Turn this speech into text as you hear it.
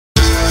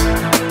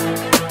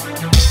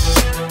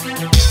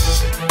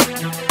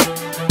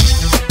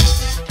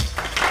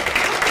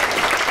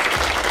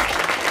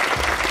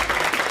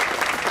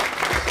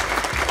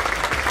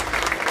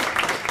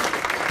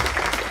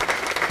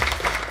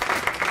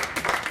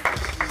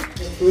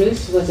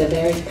Bruce was a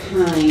very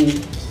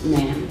kind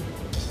man.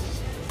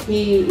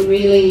 He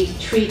really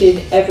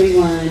treated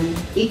everyone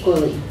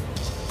equally.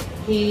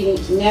 He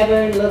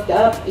never looked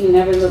up, he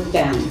never looked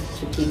down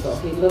to people.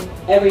 He looked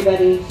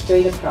everybody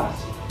straight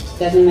across.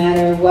 Doesn't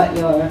matter what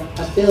your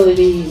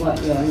ability,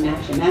 what your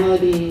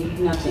nationality,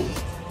 nothing.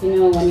 You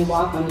know, when you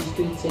walk on the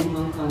streets in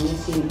Hong Kong, you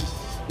see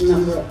a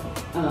number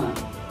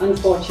of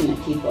unfortunate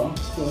people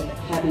who are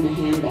having a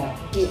handout.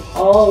 He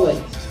always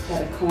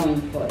had a coin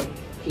for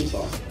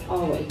people,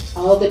 always.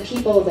 All the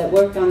people that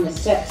worked on the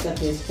sets of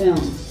his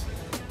films,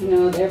 you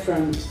know, they're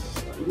from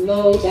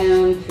low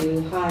down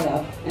to high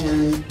up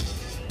and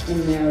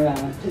in their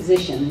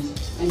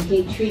positions, and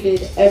he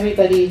treated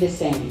everybody the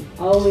same.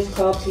 Always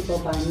called people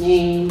by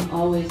name,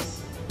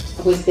 always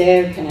was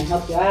there, can I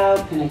help you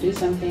out, can I do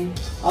something?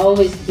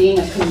 Always being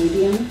a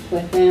comedian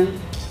with them,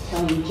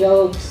 telling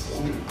jokes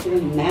and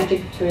doing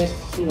magic tricks.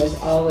 He was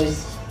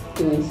always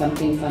doing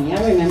something funny.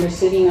 I remember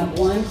sitting up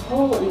one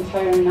whole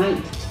entire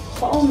night,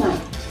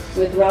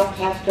 with Ralph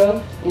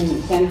Castro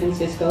in San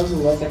Francisco,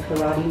 who was a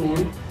karate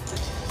man,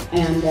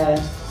 and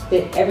that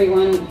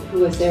everyone who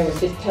was there was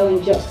just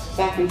telling jokes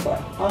back and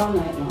forth all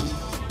night long.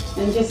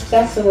 And just,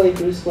 that's the way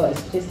Bruce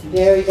was, just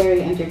very,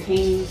 very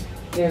entertaining,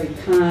 very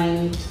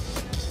kind,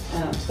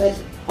 but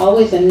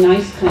always a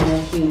nice kind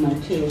of humor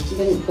too. He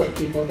didn't put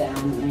people down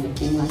or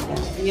anything like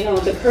that. You know,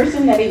 the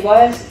person that he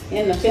was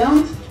in the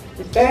films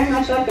is very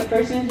much like the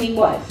person he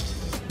was.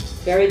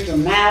 Very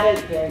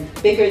dramatic, very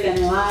bigger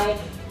than life.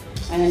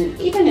 And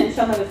even in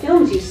some of the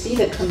films, you see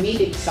the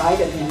comedic side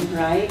of him,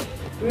 right?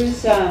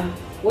 Bruce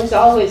was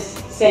always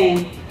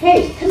saying,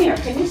 hey, come here,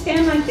 can you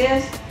stand like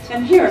this?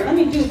 And here, let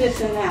me do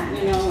this and that,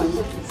 you know.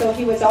 And so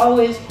he was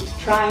always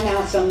trying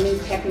out some new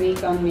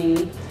technique on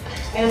me.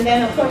 And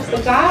then, of course,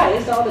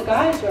 all the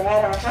guys were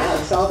at our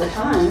house all the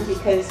time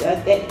because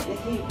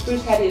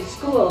Bruce had his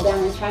school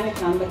down in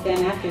Chinatown, but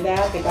then after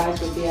that, the guys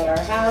would be at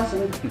our house,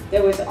 and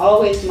there was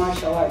always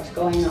martial arts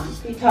going on.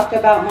 He talked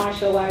about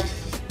martial arts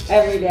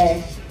every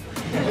day.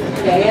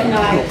 Day and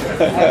night,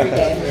 every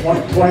day.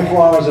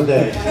 24 hours a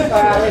day. 24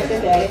 hours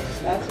a day,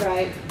 that's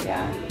right,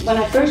 yeah. When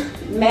I first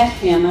met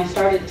him, I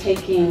started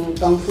taking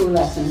Kung Fu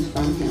lessons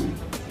from him.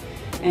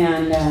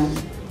 And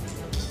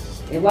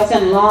it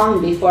wasn't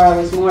long before I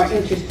was more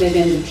interested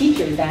in the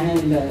teacher than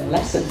in the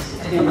lessons,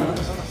 you know.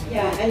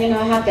 Yeah, and you know,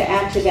 I have to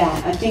add to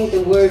that. I think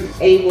a word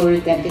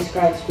that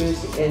describes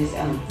Bruce is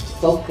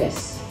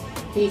focus.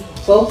 He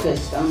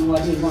focused on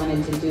what he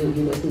wanted to do.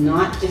 He was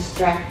not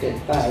distracted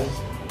by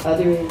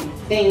other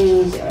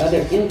things or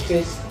other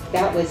interests.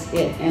 That was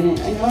it. And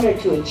in order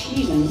to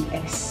achieve and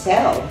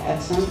excel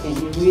at something,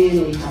 you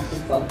really have to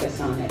focus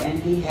on it.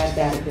 And he had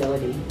that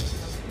ability.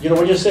 You know,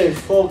 when you say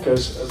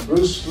focus,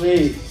 Bruce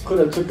Lee could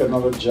have took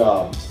another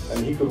job,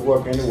 and he could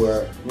work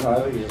anywhere. You know,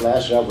 I think his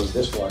last job was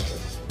dishwasher,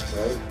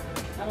 right?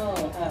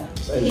 Oh,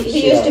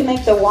 he used to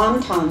make the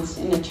wontons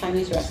in a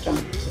Chinese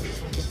restaurant.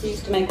 He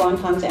used to make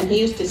wontons, and he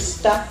used to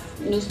stuff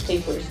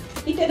newspapers.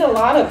 He did a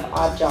lot of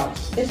odd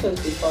jobs. This was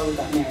before we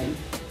got married.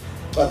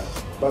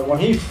 But when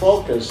he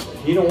focused,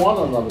 he didn't want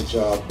another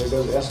job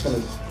because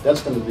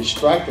that's gonna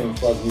distract him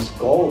from his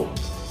goal.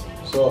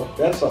 So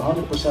that's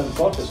 100%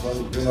 focus.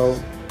 When you know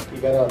he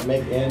gotta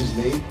make ends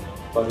meet,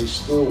 but he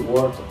still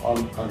worked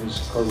on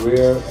his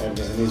career and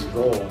his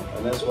goal,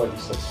 and that's why he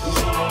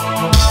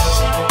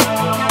succeeded.